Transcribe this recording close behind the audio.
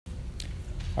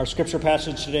Our scripture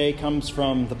passage today comes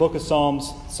from the book of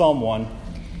Psalms, Psalm 1.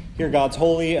 Hear God's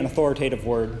holy and authoritative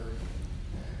word.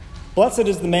 Blessed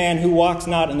is the man who walks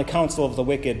not in the counsel of the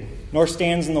wicked, nor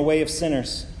stands in the way of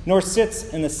sinners, nor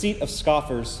sits in the seat of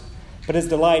scoffers. But his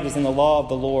delight is in the law of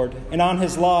the Lord, and on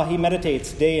his law he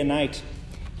meditates day and night.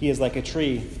 He is like a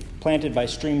tree planted by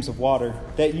streams of water,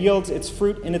 that yields its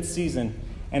fruit in its season,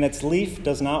 and its leaf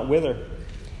does not wither.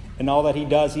 In all that he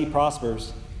does, he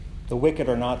prospers. The wicked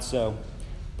are not so,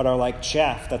 but are like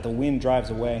chaff that the wind drives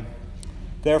away.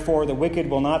 Therefore the wicked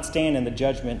will not stand in the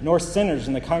judgment, nor sinners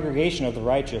in the congregation of the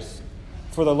righteous.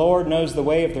 For the Lord knows the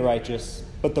way of the righteous,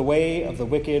 but the way of the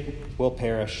wicked will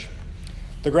perish.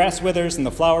 The grass withers and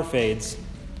the flower fades.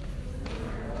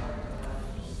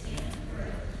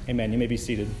 Amen. You may be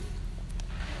seated.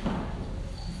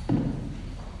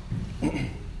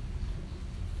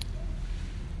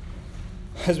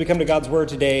 As we come to God's word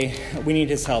today, we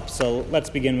need his help. So let's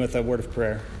begin with a word of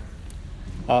prayer.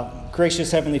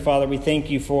 Gracious Heavenly Father, we thank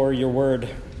you for your word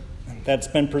that's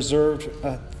been preserved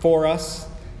for us,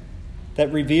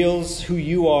 that reveals who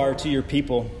you are to your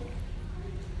people.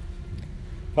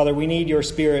 Father, we need your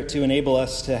Spirit to enable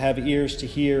us to have ears to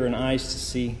hear and eyes to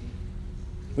see.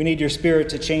 We need your Spirit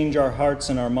to change our hearts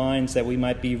and our minds that we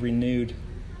might be renewed.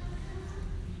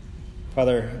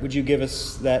 Father, would you give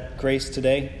us that grace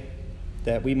today,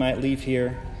 that we might leave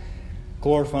here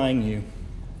glorifying you.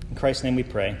 In Christ's name we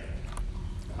pray.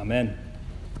 Amen.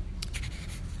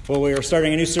 Well, we are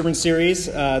starting a new sermon series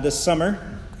this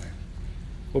summer.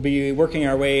 We'll be working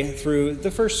our way through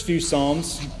the first few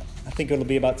Psalms. I think it'll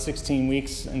be about 16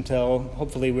 weeks until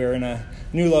hopefully we're in a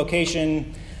new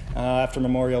location after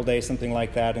Memorial Day, something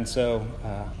like that. And so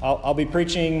I'll be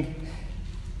preaching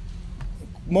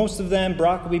most of them.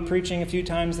 Brock will be preaching a few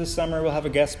times this summer. We'll have a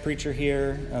guest preacher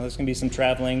here. There's going to be some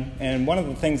traveling. And one of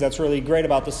the things that's really great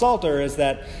about the Psalter is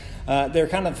that they're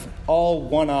kind of all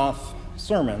one-off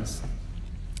sermons.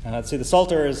 See, the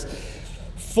Psalter is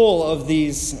full of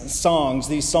these songs,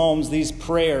 these psalms, these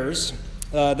prayers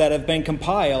that have been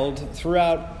compiled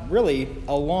throughout really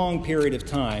a long period of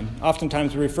time.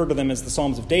 Oftentimes we refer to them as the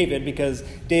Psalms of David because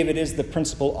David is the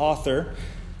principal author,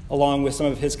 along with some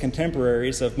of his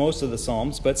contemporaries of most of the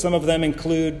Psalms. But some of them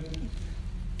include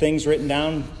things written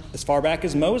down as far back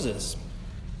as Moses.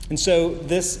 And so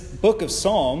this book of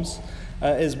Psalms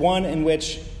is one in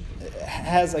which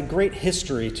has a great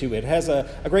history to it, has a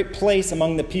great place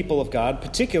among the people of God,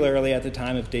 particularly at the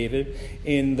time of David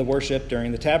in the worship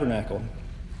during the tabernacle.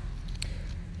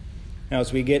 Now,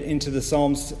 as we get into the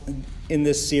Psalms in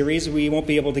this series, we won't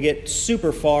be able to get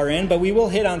super far in, but we will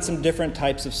hit on some different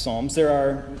types of Psalms. There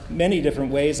are many different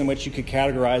ways in which you could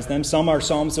categorize them. Some are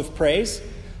Psalms of praise.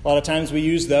 A lot of times we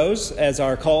use those as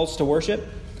our calls to worship.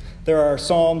 There are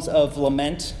Psalms of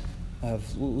lament,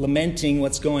 of lamenting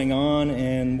what's going on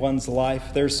in one's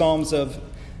life. There are Psalms that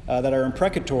are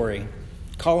imprecatory,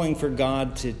 calling for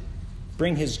God to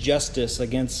bring his justice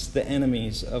against the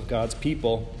enemies of God's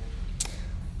people.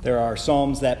 There are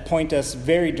Psalms that point us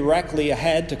very directly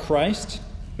ahead to Christ,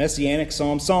 messianic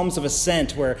Psalms, Psalms of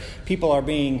ascent where people are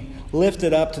being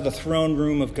lifted up to the throne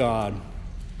room of God.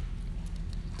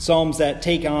 Psalms that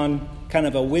take on kind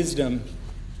of a wisdom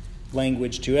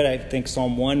language to it. I think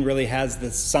Psalm 1 really has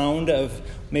the sound of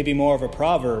maybe more of a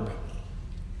proverb.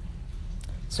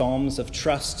 Psalms of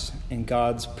trust in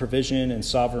God's provision and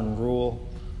sovereign rule.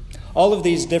 All of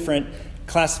these different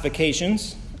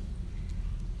classifications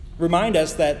remind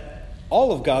us that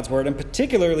all of God's word, and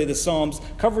particularly the Psalms,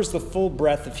 covers the full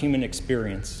breadth of human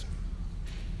experience.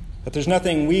 That there's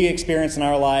nothing we experience in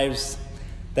our lives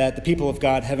that the people of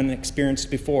God haven't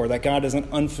experienced before, that God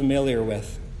isn't unfamiliar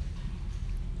with.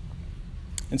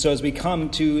 And so as we come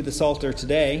to the Psalter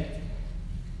today,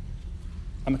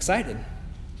 I'm excited.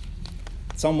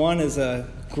 Psalm 1 is a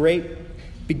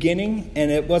great beginning, and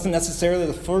it wasn't necessarily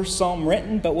the first psalm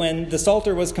written, but when the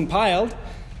Psalter was compiled,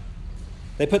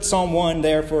 they put Psalm 1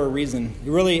 there for a reason.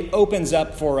 It really opens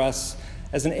up for us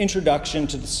as an introduction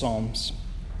to the Psalms.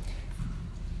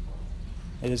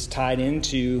 It is tied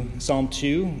into Psalm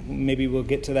 2. Maybe we'll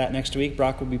get to that next week.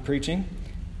 Brock will be preaching.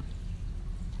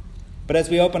 But as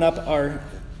we open up our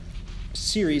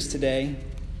series today,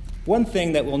 one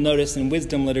thing that we'll notice in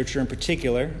wisdom literature in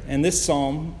particular, and this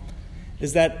psalm,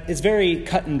 is that it's very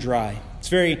cut and dry. It's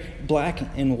very black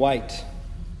and white.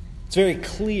 It's very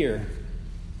clear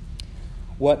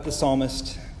what the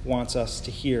psalmist wants us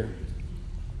to hear.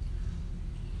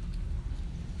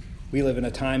 We live in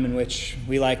a time in which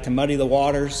we like to muddy the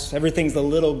waters. Everything's a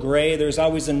little gray. There's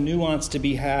always a nuance to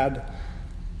be had.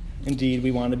 Indeed, we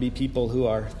want to be people who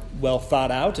are well thought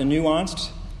out and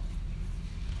nuanced.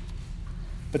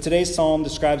 But today's psalm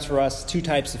describes for us two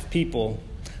types of people.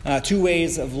 two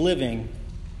ways of living.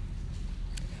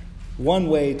 One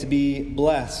way to be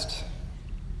blessed.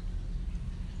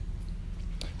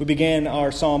 We begin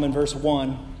our psalm in verse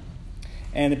 1,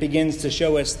 and it begins to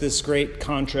show us this great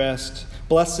contrast.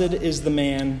 Blessed is the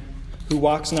man who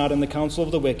walks not in the counsel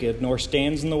of the wicked, nor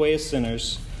stands in the way of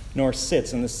sinners, nor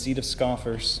sits in the seat of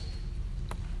scoffers.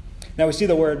 Now we see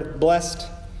the word blessed.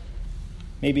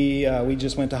 Maybe we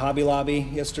just went to Hobby Lobby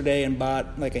yesterday and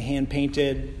bought like a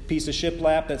hand-painted piece of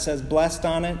shiplap that says blessed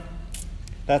on it.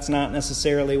 That's not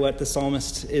necessarily what the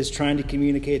psalmist is trying to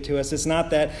communicate to us. It's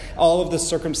not that all of the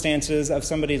circumstances of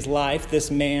somebody's life,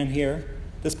 this man here,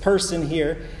 this person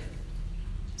here,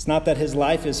 it's not that his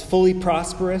life is fully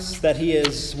prosperous, that he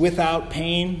is without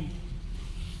pain.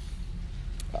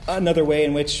 Another way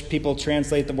in which people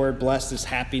translate the word blessed is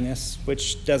happiness,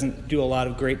 which doesn't do a lot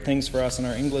of great things for us in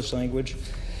our English language.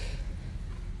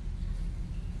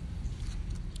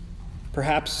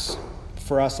 Perhaps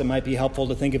for us it might be helpful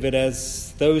to think of it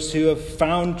as those who have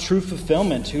found true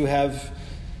fulfillment, who have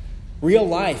real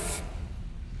life,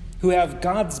 who have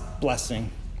God's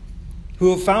blessing, who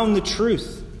have found the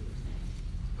truth,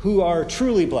 who are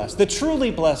truly blessed. The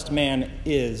truly blessed man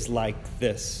is like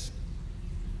this.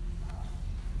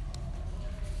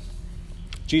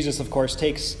 Jesus, of course,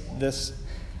 takes this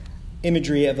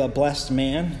imagery of a blessed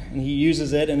man, and he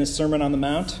uses it in his Sermon on the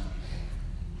Mount.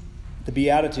 The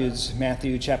Beatitudes,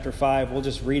 Matthew chapter 5, we'll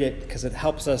just read it because it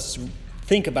helps us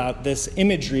think about this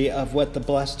imagery of what the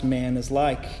blessed man is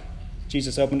like.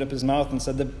 Jesus opened up his mouth and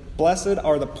said, "The blessed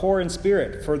are the poor in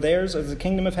spirit, for theirs is the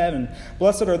kingdom of heaven.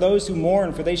 Blessed are those who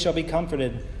mourn, for they shall be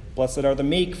comforted. Blessed are the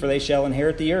meek, for they shall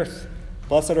inherit the earth.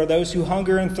 Blessed are those who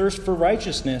hunger and thirst for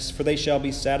righteousness, for they shall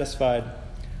be satisfied.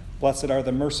 Blessed are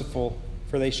the merciful,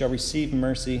 for they shall receive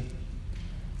mercy.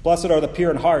 Blessed are the pure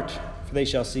in heart, for they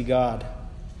shall see God.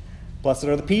 Blessed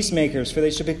are the peacemakers, for they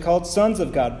shall be called sons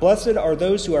of God. Blessed are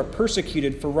those who are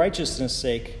persecuted for righteousness'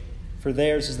 sake, for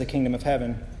theirs is the kingdom of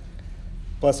heaven.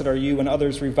 Blessed are you when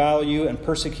others revile you and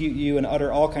persecute you and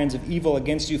utter all kinds of evil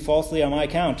against you falsely on my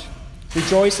account.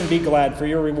 Rejoice and be glad, for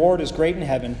your reward is great in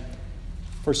heaven,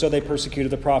 for so they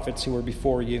persecuted the prophets who were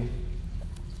before you."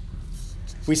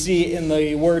 We see in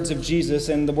the words of Jesus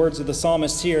and the words of the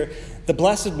psalmist here, the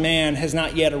blessed man has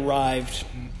not yet arrived.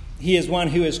 He is one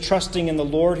who is trusting in the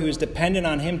Lord, who is dependent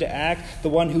on him to act, the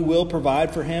one who will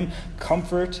provide for him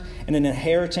comfort and an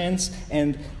inheritance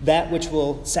and that which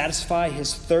will satisfy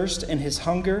his thirst and his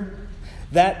hunger,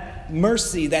 that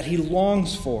mercy that he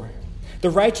longs for, the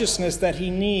righteousness that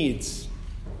he needs.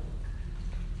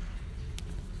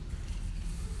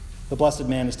 The blessed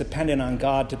man is dependent on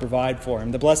God to provide for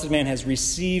him. The blessed man has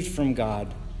received from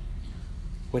God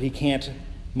what he can't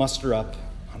muster up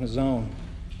on his own.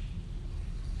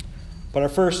 But our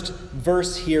first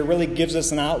verse here really gives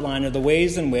us an outline of the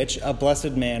ways in which a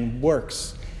blessed man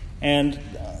works. And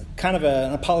kind of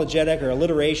an apologetic or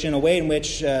alliteration, a way in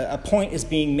which a point is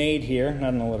being made here,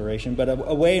 not an alliteration, but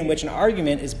a way in which an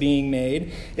argument is being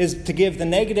made is to give the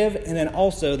negative and then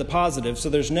also the positive. So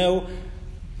there's no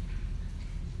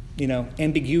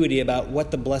ambiguity about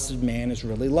what the blessed man is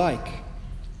really like.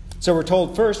 So we're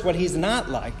told first what he's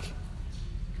not like.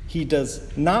 He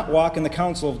does not walk in the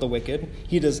counsel of the wicked.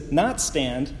 He does not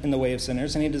stand in the way of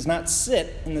sinners, and he does not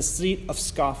sit in the seat of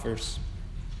scoffers.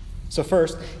 So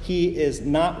first, he is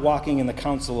not walking in the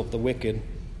counsel of the wicked.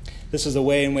 This is a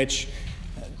way in which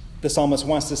the psalmist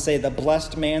wants to say the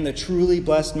blessed man, the truly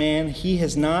blessed man, he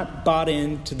has not bought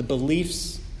into the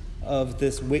beliefs of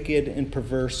this wicked and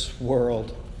perverse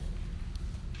world.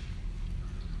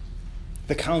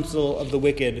 The counsel of the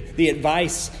wicked, the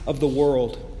advice of the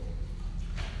world.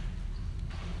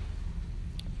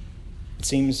 It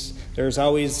seems there's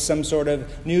always some sort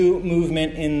of new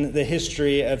movement in the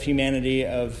history of humanity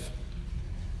of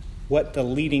what the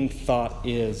leading thought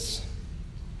is.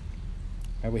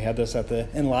 We had this at the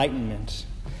Enlightenment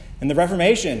and the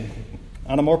Reformation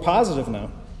on a more positive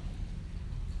note.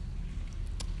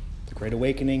 The Great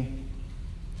Awakening.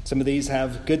 Some of these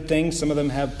have good things, some of them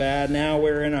have bad. Now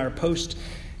we're in our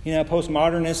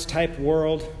postmodernist type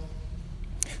world.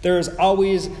 There has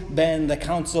always been the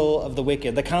counsel of the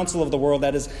wicked, the counsel of the world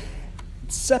that is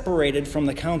separated from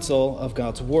the counsel of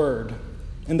God's word.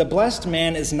 And the blessed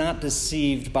man is not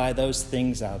deceived by those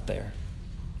things out there.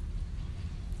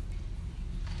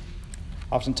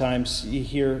 Oftentimes you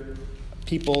hear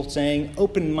people saying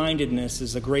open-mindedness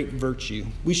is a great virtue.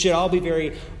 We should all be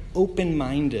very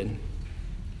open-minded.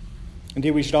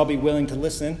 Indeed, we should all be willing to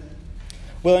listen,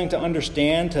 willing to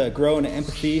understand, to grow in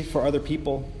empathy for other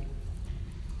people.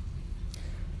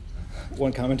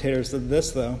 One commentator said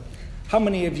this, though. How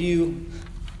many of you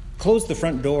close the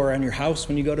front door on your house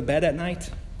when you go to bed at night?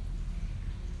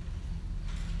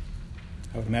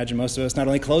 I would imagine most of us not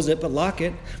only close it, but lock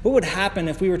it. What would happen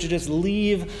if we were to just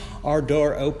leave our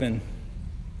door open?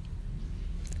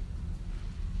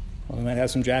 Well, we might have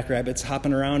some jackrabbits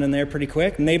hopping around in there pretty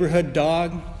quick. Neighborhood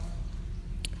dog.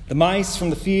 The mice from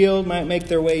the field might make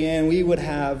their way in. We would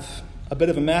have a bit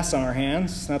of a mess on our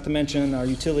hands, not to mention our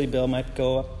utility bill might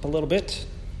go up a little bit.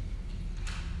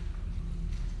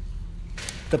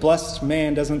 The blessed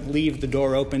man doesn't leave the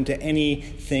door open to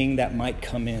anything that might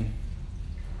come in.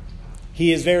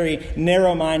 He is very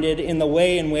narrow-minded in the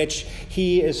way in which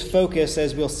he is focused,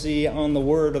 as we'll see, on the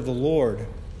word of the Lord.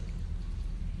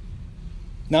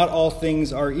 Not all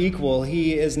things are equal.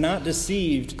 He is not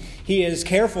deceived. He is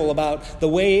careful about the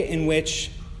way in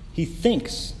which he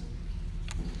thinks.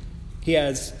 He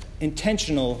has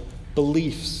intentional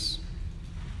beliefs.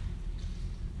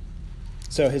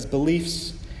 So his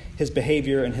beliefs, his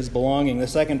behavior, and his belonging. The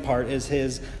second part is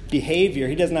his behavior.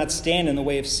 He does not stand in the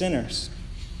way of sinners.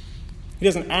 He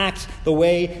doesn't act the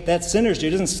way that sinners do.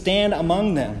 He doesn't stand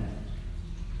among them.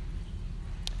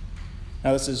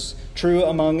 Now, this is true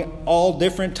among all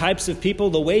different types of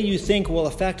people. The way you think will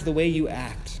affect the way you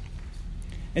act.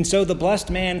 And so the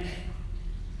blessed man,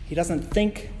 he doesn't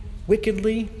think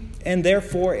wickedly, and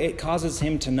therefore it causes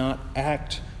him to not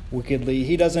act wickedly.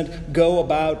 He doesn't go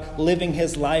about living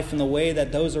his life in the way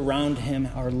that those around him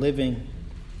are living.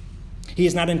 He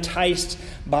is not enticed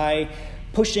by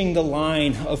pushing the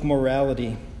line of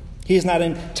morality. He is not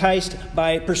enticed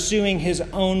by pursuing his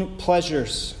own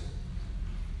pleasures.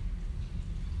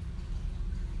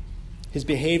 His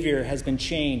behavior has been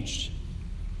changed.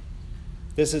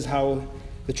 This is how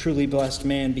the truly blessed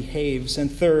man behaves. And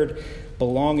third,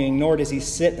 belonging, nor does he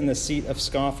sit in the seat of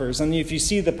scoffers. And if you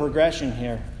see the progression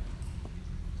here,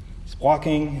 he's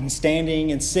walking and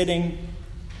standing and sitting.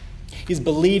 He's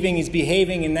believing, he's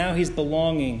behaving, and now he's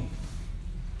belonging.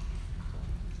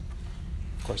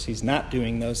 Of course, he's not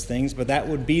doing those things, but that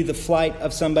would be the flight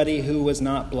of somebody who was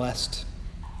not blessed.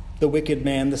 The wicked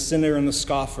man, the sinner, and the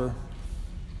scoffer,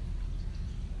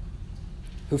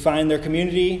 who find their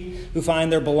community, who find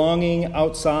their belonging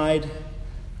outside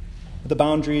the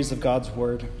boundaries of God's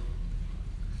word.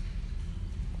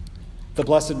 The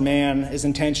blessed man is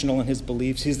intentional in his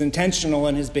beliefs. He's intentional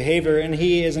in his behavior, and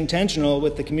he is intentional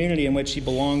with the community in which he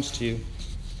belongs to.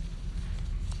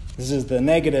 This is the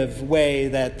negative way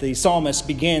that the psalmist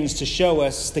begins to show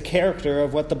us the character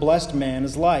of what the blessed man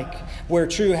is like, where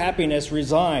true happiness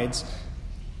resides.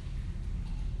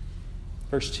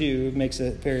 Verse 2 makes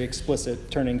it very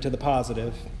explicit, turning to the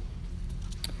positive.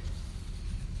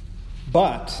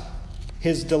 But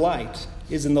his delight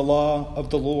is in the law of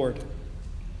the Lord,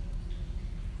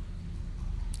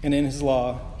 and in his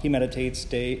law he meditates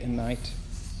day and night.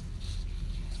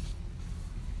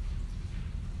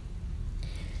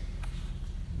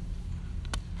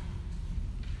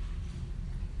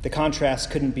 The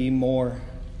contrast couldn't be more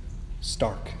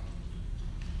stark.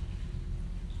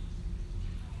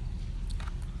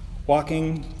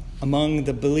 Walking among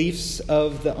the beliefs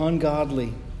of the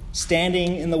ungodly,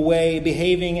 standing in the way,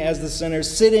 behaving as the sinner,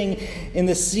 sitting in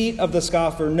the seat of the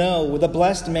scoffer. No, the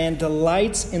blessed man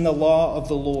delights in the law of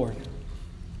the Lord.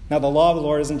 Now, the law of the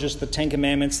Lord isn't just the Ten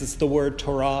Commandments, it's the word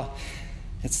Torah.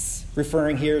 It's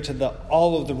referring here to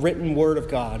all of the written word of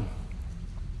God.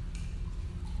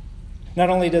 Not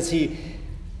only does he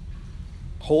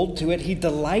hold to it, he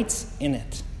delights in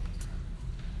it.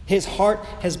 His heart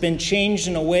has been changed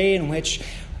in a way in which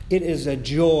it is a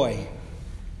joy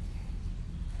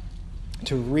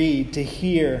to read, to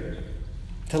hear,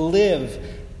 to live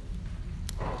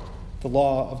the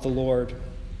law of the Lord.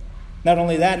 Not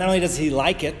only that, not only does he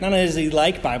like it, not only does he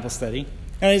like Bible study,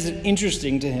 not only is it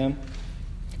interesting to him,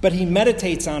 but he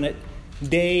meditates on it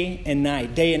day and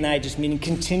night. Day and night just meaning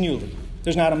continually.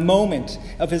 There's not a moment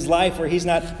of his life where he's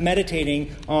not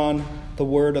meditating on the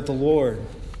word of the Lord.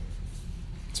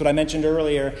 That's what I mentioned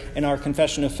earlier in our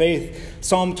confession of faith.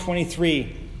 Psalm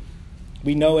 23.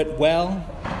 We know it well,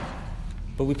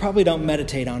 but we probably don't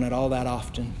meditate on it all that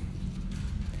often.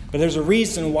 But there's a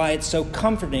reason why it's so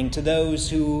comforting to those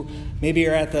who maybe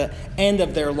are at the end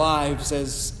of their lives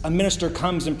as a minister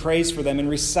comes and prays for them and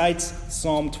recites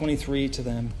Psalm 23 to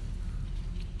them.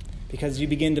 Because you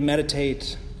begin to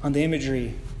meditate on the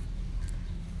imagery.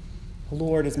 The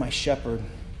Lord is my shepherd.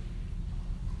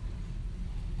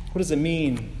 What does it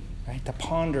mean, right? To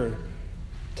ponder,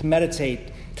 to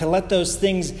meditate, to let those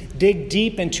things dig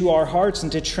deep into our hearts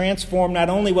and to transform not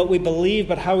only what we believe,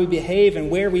 but how we behave and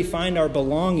where we find our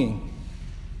belonging.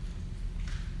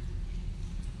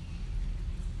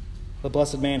 The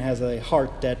blessed man has a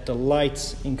heart that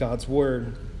delights in God's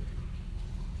word.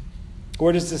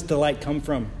 Where does this delight come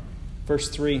from? Verse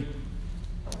 3.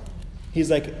 He's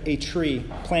like a tree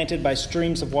planted by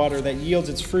streams of water that yields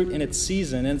its fruit in its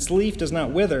season, and its leaf does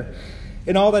not wither.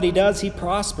 In all that he does, he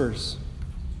prospers.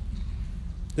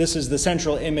 This is the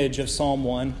central image of Psalm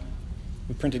 1.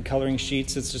 We printed coloring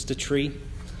sheets. It's just a tree.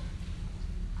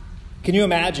 Can you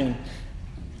imagine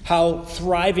how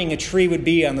thriving a tree would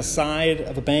be on the side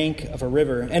of a bank of a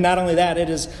river? And not only that, it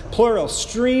is plural,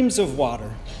 streams of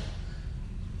water.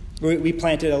 We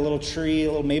planted a little tree, a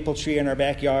little maple tree in our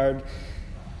backyard.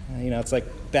 It's like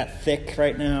that thick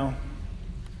right now.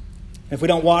 If we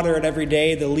don't water it every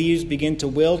day, the leaves begin to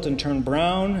wilt and turn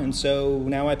brown. And so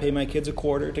now I pay my kids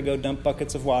 $0.25 to go dump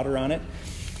buckets of water on it.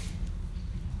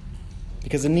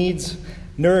 Because it needs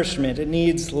nourishment. It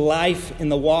needs life in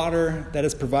the water that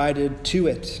is provided to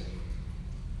it.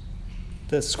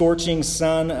 The scorching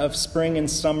sun of spring and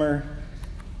summer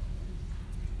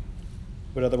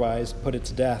would otherwise put it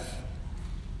to death.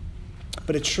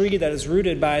 But a tree that is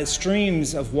rooted by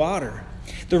streams of water,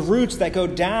 the roots that go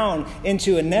down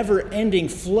into a never-ending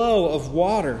flow of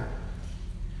water.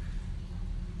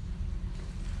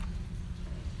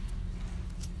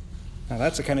 Now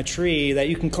that's the kind of tree that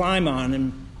you can climb on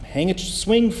and hang a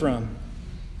swing from,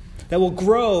 that will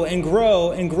grow and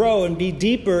grow and grow and be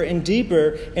deeper and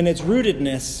deeper in its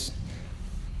rootedness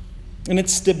and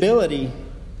its stability,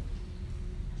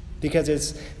 because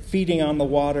it's feeding on the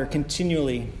water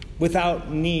continually without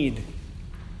need.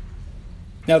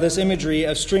 Now, this imagery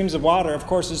of streams of water, of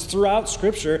course, is throughout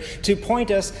Scripture to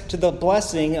point us to the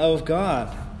blessing of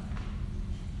God.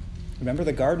 Remember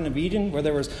the Garden of Eden where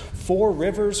there was 4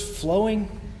 rivers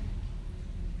flowing?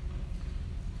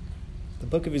 The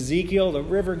book of Ezekiel, the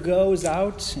river goes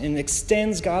out and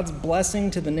extends God's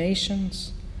blessing to the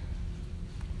nations.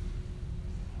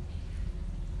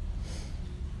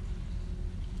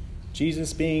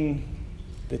 Jesus being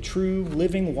the true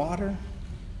living water.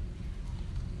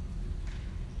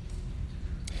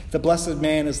 The blessed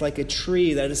man is like a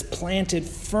tree that is planted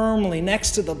firmly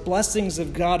next to the blessings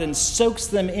of God and soaks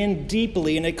them in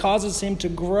deeply, and it causes him to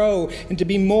grow and to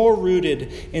be more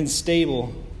rooted and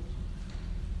stable.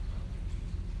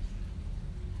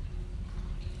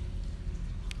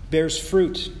 Bears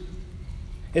fruit.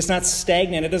 It's not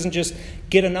stagnant. It doesn't just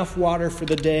get enough water for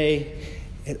the day.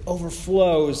 It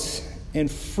overflows in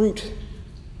fruit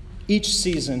each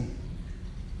season.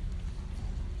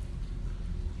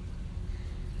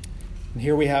 And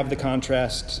here we have the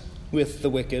contrast with the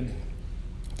wicked.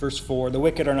 Verse 4, the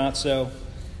wicked are not so,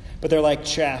 but they're like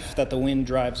chaff that the wind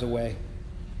drives away.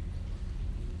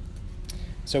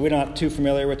 So we're not too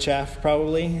familiar with chaff,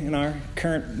 probably, in our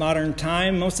current modern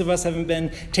time. Most of us haven't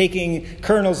been taking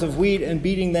kernels of wheat and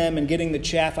beating them and getting the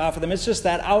chaff off of them. It's just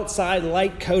that outside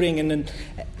light coating. And then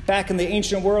back in the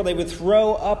ancient world, they would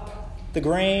throw up the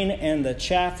grain and the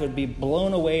chaff would be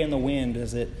blown away in the wind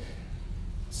as it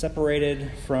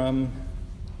separated from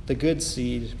the good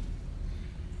seed.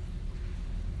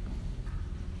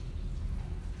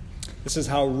 This is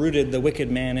how rooted the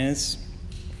wicked man is.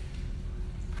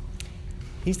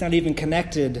 He's not even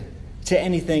connected to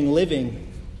anything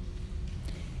living.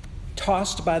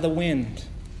 Tossed by the wind.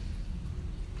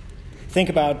 Think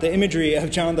about the imagery of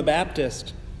John the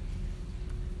Baptist.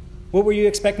 What were you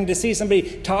expecting to see?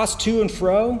 Somebody tossed to and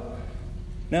fro?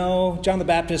 No, John the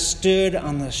Baptist stood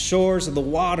on the shores of the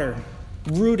water,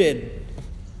 rooted,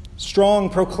 strong,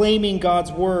 proclaiming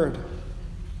God's word,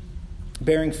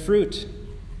 bearing fruit.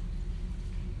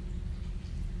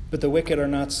 But the wicked are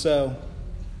not so.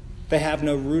 They have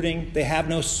no rooting. They have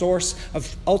no source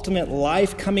of ultimate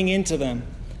life coming into them.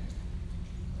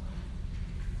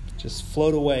 Just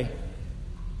float away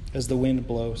as the wind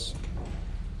blows.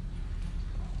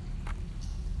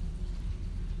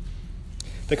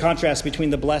 The contrast between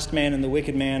the blessed man and the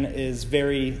wicked man is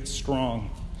very strong.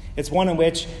 It's one in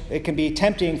which it can be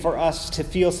tempting for us to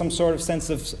feel some sort of sense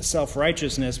of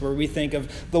self-righteousness, where we think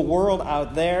of the world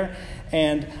out there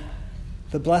and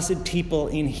the blessed people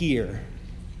in here.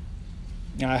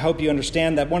 Now, I hope you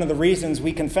understand that one of the reasons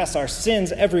we confess our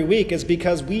sins every week is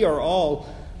because we are all,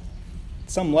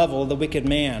 at some level, the wicked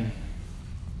man.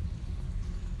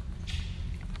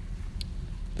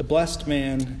 The blessed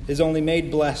man is only made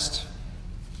blessed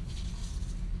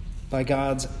by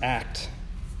God's act.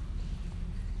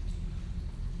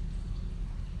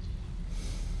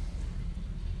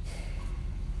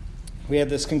 We have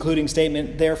this concluding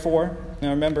statement, therefore. Now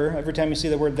remember, every time you see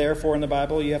the word therefore in the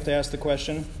Bible, you have to ask the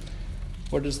question,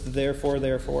 what is the therefore?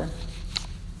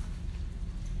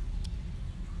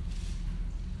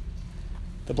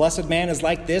 The blessed man is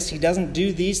like this. He doesn't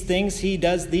do these things. He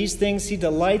does these things. He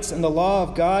delights in the law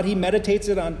of God. He meditates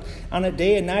it on it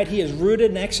day and night. He is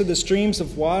rooted next to the streams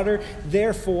of water.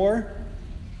 Therefore,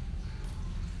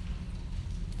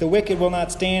 The wicked will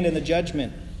not stand in the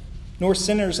judgment, nor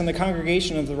sinners in the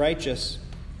congregation of the righteous.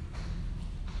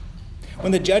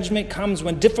 When the judgment comes,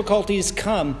 when difficulties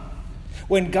come,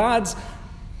 when God's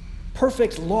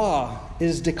perfect law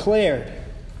is declared,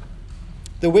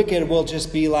 the wicked will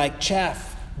just be like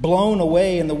chaff blown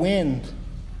away in the wind.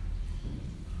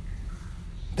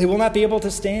 They will not be able to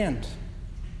stand.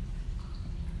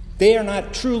 They are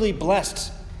not truly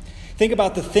blessed. Think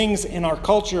about the things in our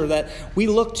culture that we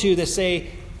look to say,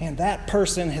 man, that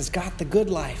person has got the good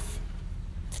life.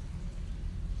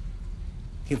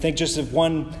 You can think just of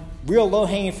one real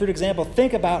low-hanging fruit example.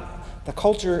 Think about the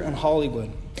culture in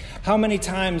Hollywood. How many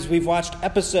times we've watched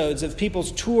episodes of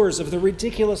people's tours of the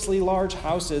ridiculously large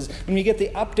houses, and we get the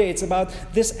updates about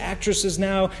this actress is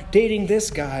now dating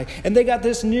this guy, and they got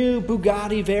this new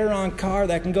Bugatti Veyron car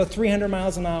that can go 300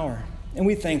 miles an hour. And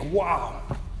we think, wow,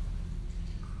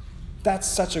 that's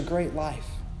such a great life.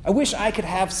 I wish I could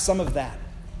have some of that.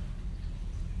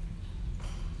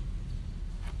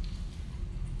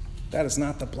 That is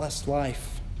not the blessed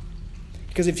life.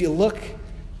 Because if you look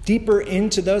deeper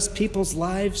into those people's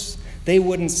lives, they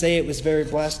wouldn't say it was very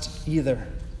blessed either.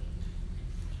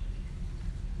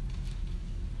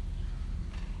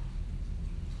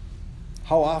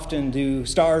 How often do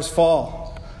stars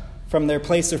fall from their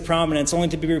place of prominence only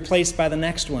to be replaced by the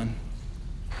next one?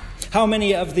 How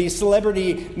many of the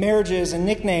celebrity marriages and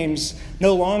nicknames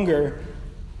no longer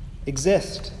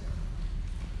exist?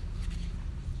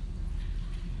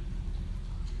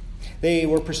 They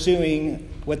were pursuing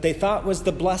what they thought was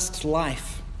the blessed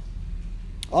life.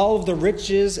 All of the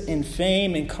riches and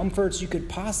fame and comforts you could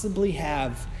possibly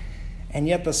have. And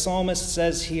yet the psalmist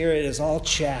says here it is all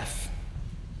chaff.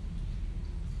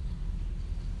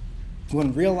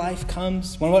 When real life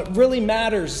comes, when what really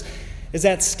matters is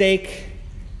at stake,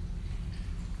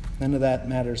 none of that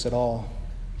matters at all.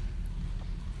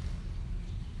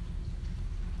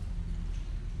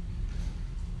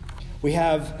 We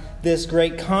have this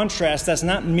great contrast that's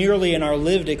not merely in our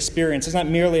lived experience. It's not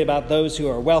merely about those who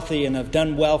are wealthy and have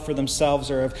done well for themselves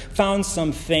or have found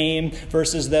some fame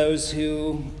versus those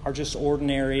who are just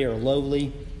ordinary or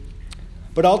lowly.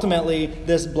 But ultimately,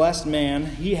 this blessed man,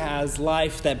 he has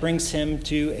life that brings him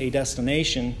to a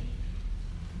destination.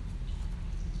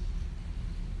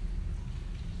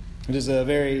 It is a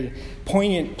very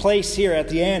poignant place here at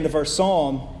the end of our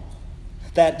psalm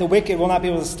that the wicked will not be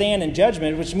able to stand in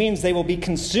judgment, which means they will be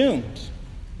consumed.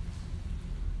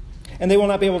 And they will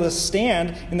not be able to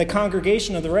stand in the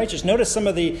congregation of the righteous. Notice some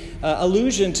of the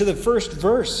allusion to the first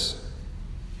verse.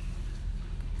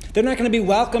 They're not going to be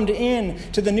welcomed in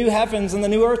to the new heavens and the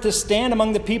new earth to stand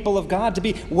among the people of God, to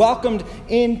be welcomed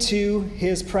into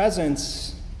his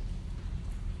presence.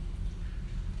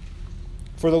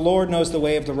 For the Lord knows the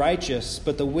way of the righteous,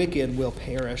 but the wicked will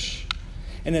perish.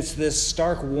 And it's this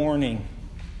stark warning.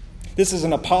 This is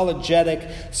an apologetic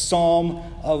psalm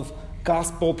of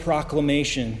gospel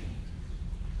proclamation.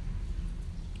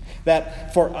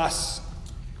 That for us,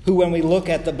 who when we look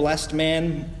at the blessed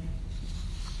man,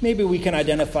 maybe we can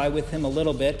identify with him a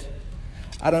little bit.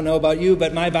 I don't know about you,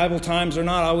 but my Bible times are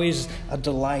not always a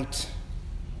delight.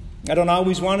 I don't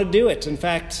always want to do it. In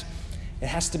fact, it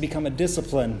has to become a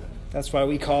discipline. That's why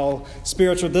we call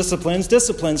spiritual disciplines,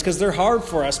 because they're hard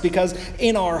for us, because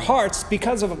in our hearts,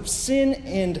 because of sin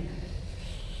and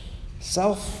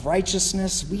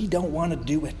self-righteousness, we don't want to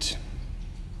do it.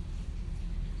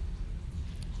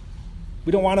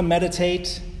 We don't want to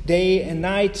meditate day and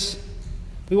night.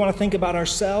 We want to think about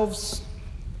ourselves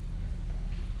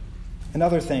and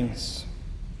other things.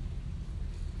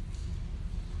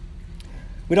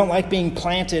 We don't like being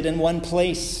planted in one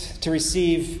place to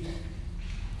receive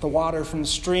the water from the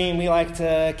stream. We like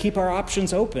to keep our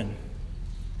options open.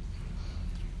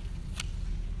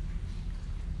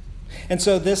 And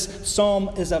so this psalm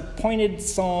is a pointed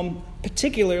psalm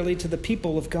particularly to the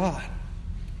people of God.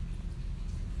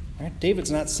 Right?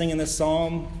 David's not singing this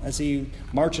psalm as he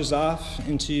marches off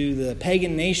into the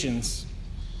pagan nations,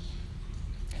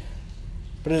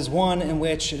 but it is one in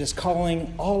which it is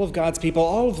calling all of God's people,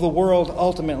 all of the world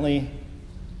ultimately,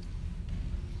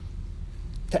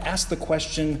 to ask the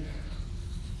question,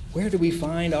 where do we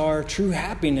find our true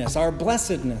happiness, our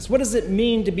blessedness? What does it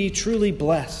mean to be truly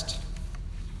blessed?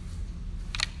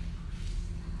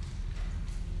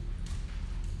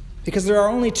 Because there are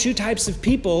only two types of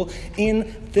people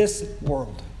in this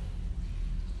world.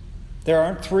 There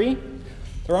aren't 3,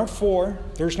 there aren't 4,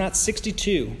 there's not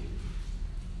 62.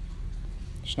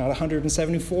 There's not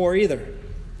 174 either.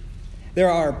 There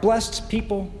are blessed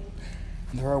people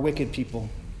and there are wicked people.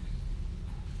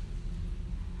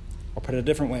 I'll put it a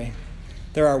different way.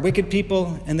 There are wicked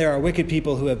people and there are wicked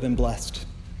people who have been blessed.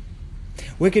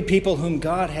 Wicked people whom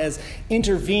God has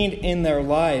intervened in their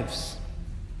lives,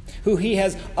 who he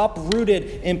has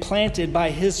uprooted and planted by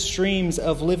his streams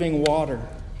of living water.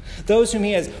 Those whom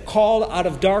he has called out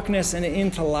of darkness and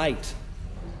into light.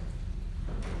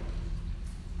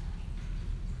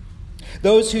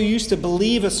 Those who used to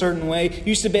believe a certain way,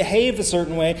 used to behave a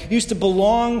certain way, used to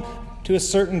belong to a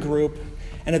certain group,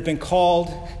 and have been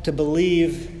called to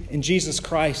believe in Jesus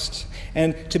Christ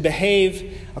and to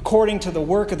behave according to the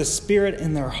work of the Spirit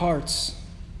in their hearts,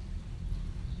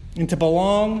 and to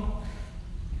belong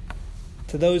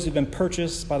to those who've been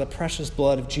purchased by the precious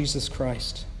blood of Jesus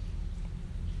Christ.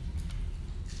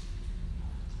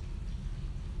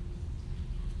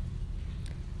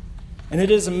 And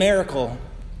it is a miracle.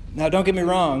 Now, don't get me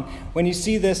wrong. When you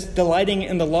see this delighting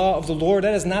in the law of the Lord,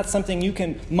 that is not something you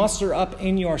can muster up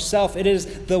in yourself. It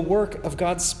is the work of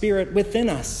God's Spirit within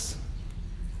us.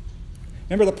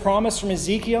 Remember the promise from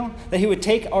Ezekiel that he would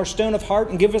take our stone of heart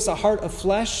and give us a heart of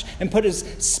flesh and put his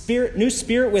spirit, new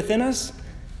spirit within us,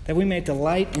 that we may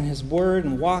delight in his word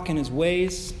and walk in his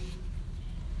ways.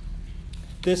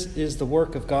 This is the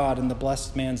work of God in the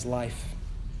blessed man's life.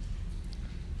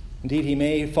 Indeed, he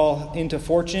may fall into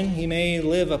fortune. He may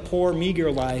live a poor,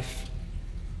 meager life.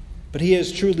 But he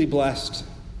is truly blessed.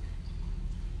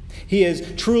 He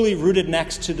is truly rooted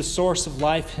next to the source of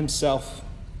life himself.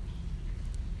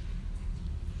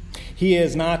 He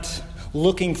is not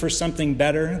looking for something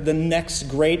better, the next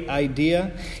great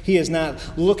idea. He is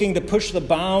not looking to push the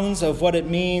bounds of what it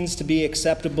means to be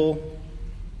acceptable.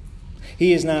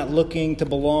 He is not looking to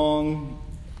belong,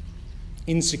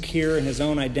 insecure in his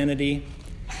own identity,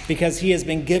 because he has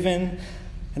been given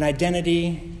an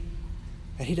identity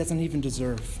that he doesn't even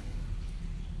deserve.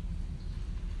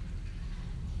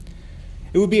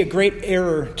 It would be a great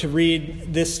error to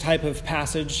read this type of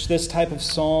passage, this type of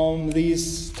psalm,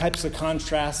 these types of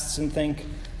contrasts and think,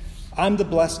 I'm the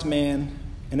blessed man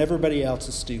and everybody else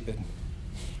is stupid.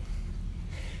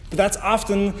 But that's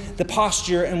often the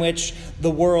posture in which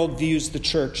the world views the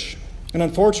church. And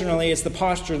unfortunately, it's the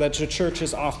posture that the church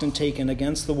has often taken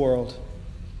against the world.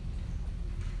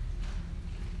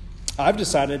 I've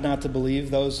decided not to believe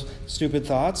those stupid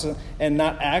thoughts and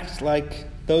not act like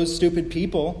those stupid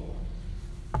people.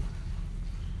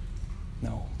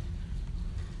 No.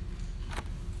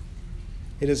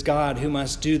 It is God who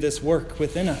must do this work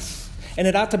within us. And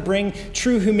it ought to bring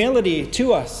true humility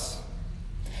to us.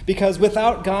 Because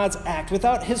without God's act,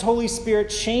 without his Holy Spirit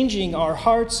changing our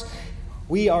hearts,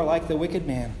 we are like the wicked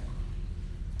man.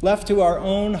 Left to our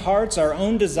own hearts, our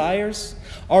own desires,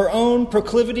 our own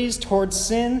proclivities towards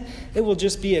sin, it will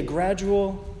just be a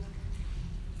gradual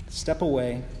step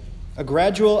away, a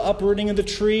gradual uprooting of the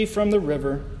tree from the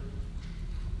river,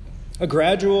 a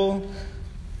gradual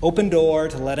open door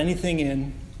to let anything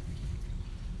in.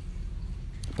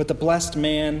 But the blessed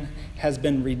man has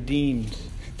been redeemed.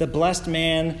 The blessed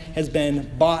man has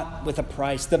been bought with a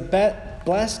price. The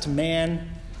blessed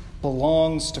man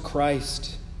belongs to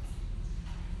Christ.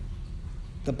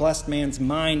 The blessed man's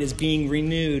mind is being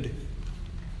renewed.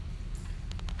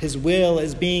 His will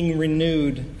is being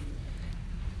renewed.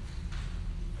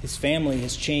 His family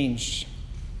has changed.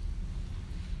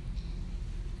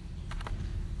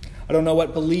 I don't know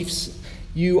what beliefs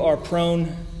you are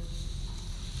prone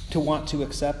to want to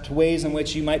accept, ways in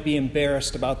which you might be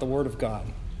embarrassed about the Word of God.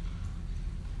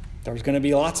 There's going to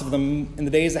be lots of them in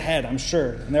the days ahead, I'm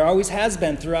sure. And there always has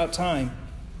been throughout time.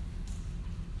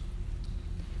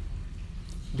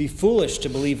 It'd be foolish to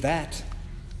believe that.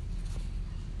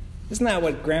 Isn't that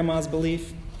what grandmas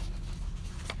believe?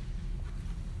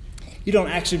 You don't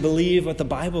actually believe what the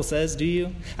Bible says, do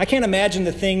you? I can't imagine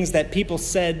the things that people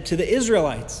said to the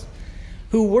Israelites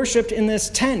who worshiped in this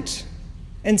tent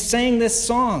and sang this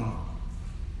song.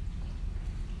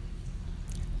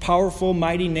 Powerful,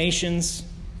 mighty nations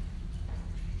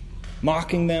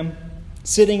mocking them,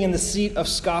 sitting in the seat of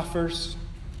scoffers.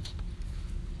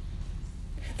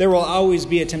 There will always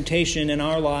be a temptation in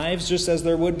our lives, just as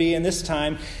there would be in this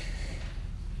time,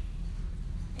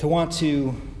 to want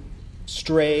to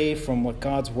stray from what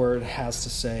God's word has to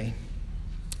say.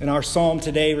 And our psalm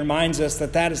today reminds us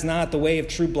that that is not the way of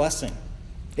true blessing.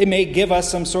 It may give us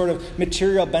some sort of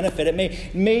material benefit.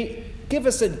 It may give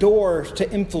us a door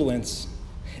to influence.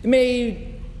 It may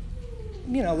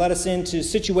let us into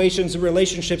situations and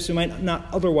relationships we might not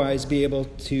otherwise be able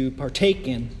to partake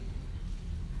in.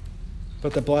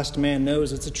 But the blessed man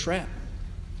knows it's a trap,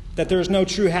 that there is no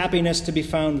true happiness to be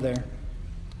found there.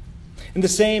 And the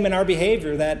same in our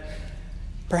behavior, that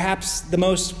perhaps the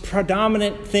most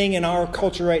predominant thing in our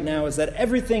culture right now is that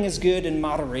everything is good in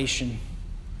moderation.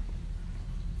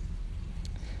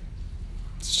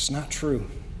 It's just not true.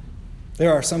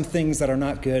 There are some things that are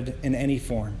not good in any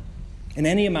form, in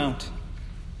any amount.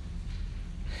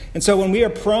 And so when we are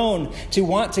prone to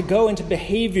want to go into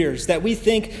behaviors that we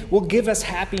think will give us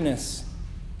happiness,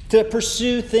 to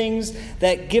pursue things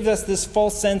that give us this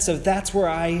false sense of that's where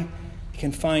I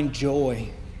can find joy,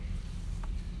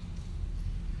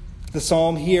 the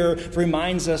psalm here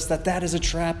reminds us that that is a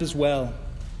trap as well.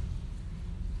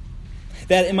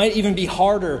 That it might even be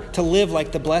harder to live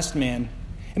like the blessed man.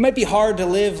 It might be hard to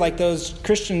live like those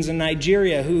Christians in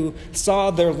Nigeria who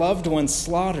saw their loved ones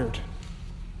slaughtered.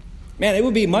 Man, it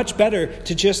would be much better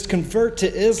to just convert to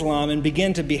Islam and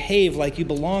begin to behave like you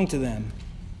belong to them.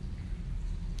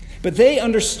 But they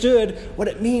understood what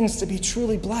it means to be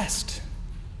truly blessed.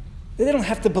 They don't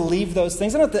have to believe those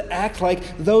things. They don't have to act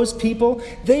like those people.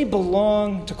 They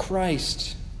belong to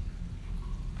Christ.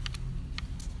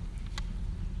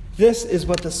 This is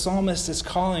what the psalmist is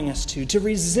calling us to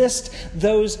resist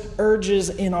those urges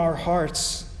in our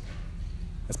hearts.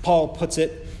 As Paul puts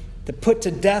it, to put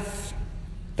to death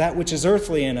that which is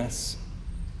earthly in us.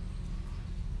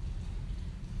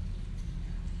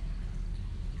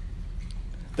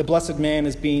 The blessed man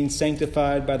is being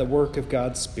sanctified by the work of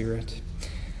God's Spirit.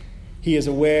 He is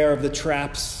aware of the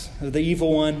traps of the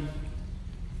evil one,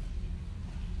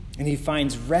 and he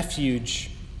finds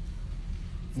refuge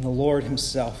in the Lord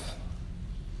himself.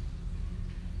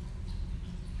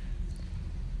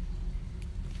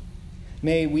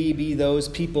 May we be those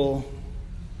people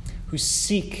who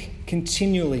seek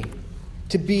continually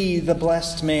to be the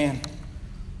blessed man,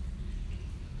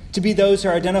 to be those who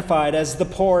are identified as the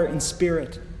poor in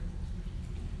spirit,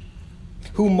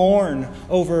 who mourn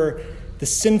over the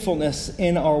sinfulness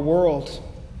in our world,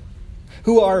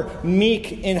 who are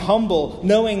meek and humble,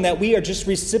 knowing that we are just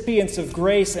recipients of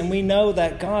grace and we know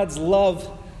that God's love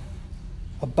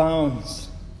abounds.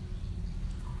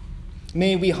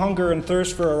 May we hunger and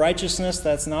thirst for a righteousness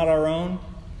that's not our own,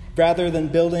 rather than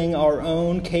building our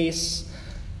own case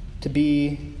to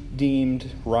be deemed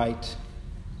right.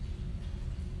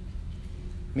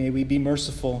 May we be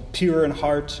merciful, pure in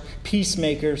heart,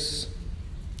 peacemakers.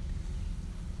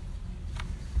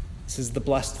 This is the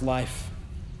blessed life.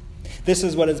 This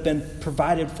is what has been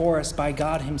provided for us by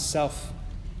God himself.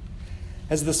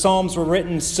 As the Psalms were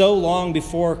written so long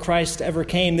before Christ ever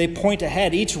came, they point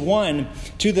ahead, each one,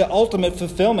 to the ultimate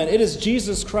fulfillment. It is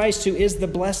Jesus Christ who is the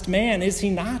blessed man, is he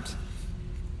not?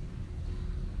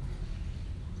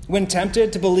 When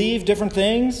tempted to believe different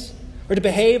things or to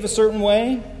behave a certain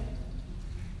way,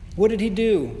 what did he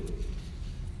do?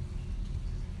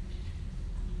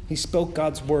 He spoke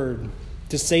God's word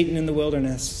to Satan in the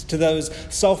wilderness, to those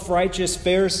self-righteous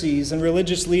Pharisees and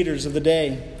religious leaders of the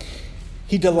day.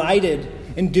 He delighted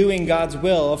in doing God's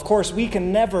will. Of course, we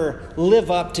can never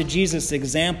live up to Jesus'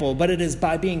 example, but it is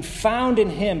by being found in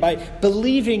him, by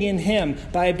believing in him,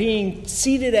 by being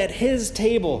seated at his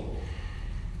table,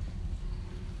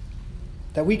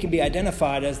 that we can be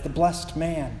identified as the blessed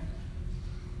man,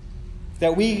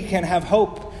 that we can have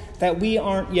hope that we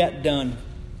aren't yet done.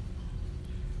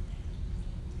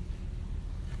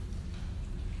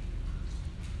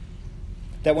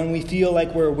 That when we feel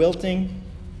like we're wilting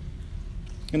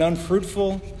and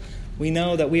unfruitful, we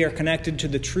know that we are connected to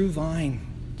the true vine,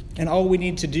 and all we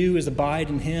need to do is abide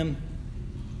in him.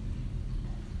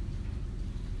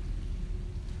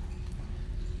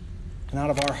 And out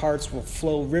of our hearts will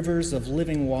flow rivers of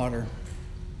living water.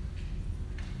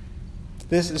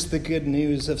 This is the good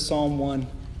news of Psalm 1.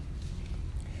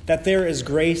 That there is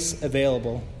grace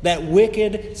available. That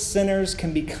wicked sinners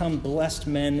can become blessed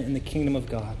men in the kingdom of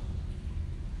God.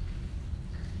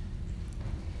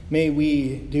 May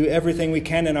we do everything we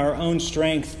can in our own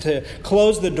strength to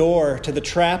close the door to the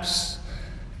traps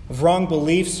of wrong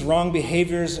beliefs, wrong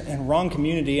behaviors, and wrong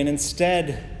community, and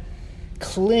instead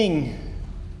cling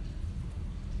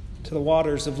to the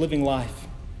waters of living life,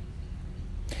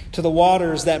 to the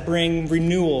waters that bring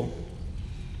renewal,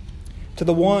 to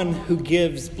the one who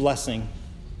gives blessing.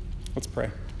 Let's pray.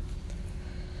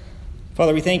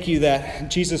 Father, we thank you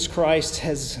that Jesus Christ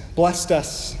has blessed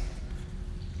us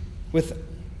with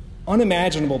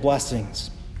unimaginable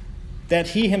blessings, that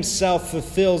he himself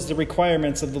fulfills the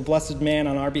requirements of the blessed man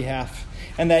on our behalf,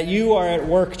 and that you are at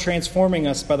work transforming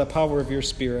us by the power of your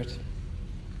Spirit.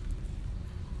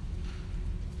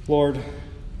 Lord,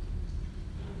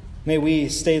 may we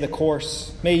stay the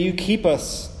course. May you keep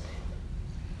us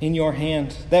in your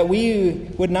hand, that we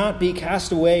would not be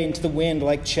cast away into the wind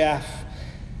like chaff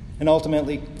and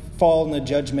ultimately fall in the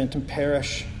judgment and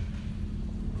perish.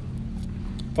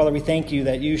 Father, we thank you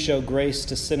that you show grace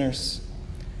to sinners.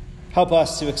 Help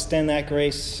us to extend that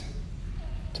grace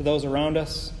to those around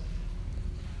us,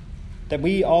 that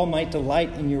we all might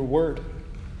delight in your word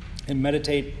and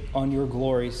meditate on your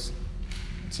glories.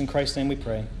 It's in Christ's name we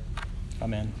pray.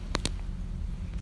 Amen.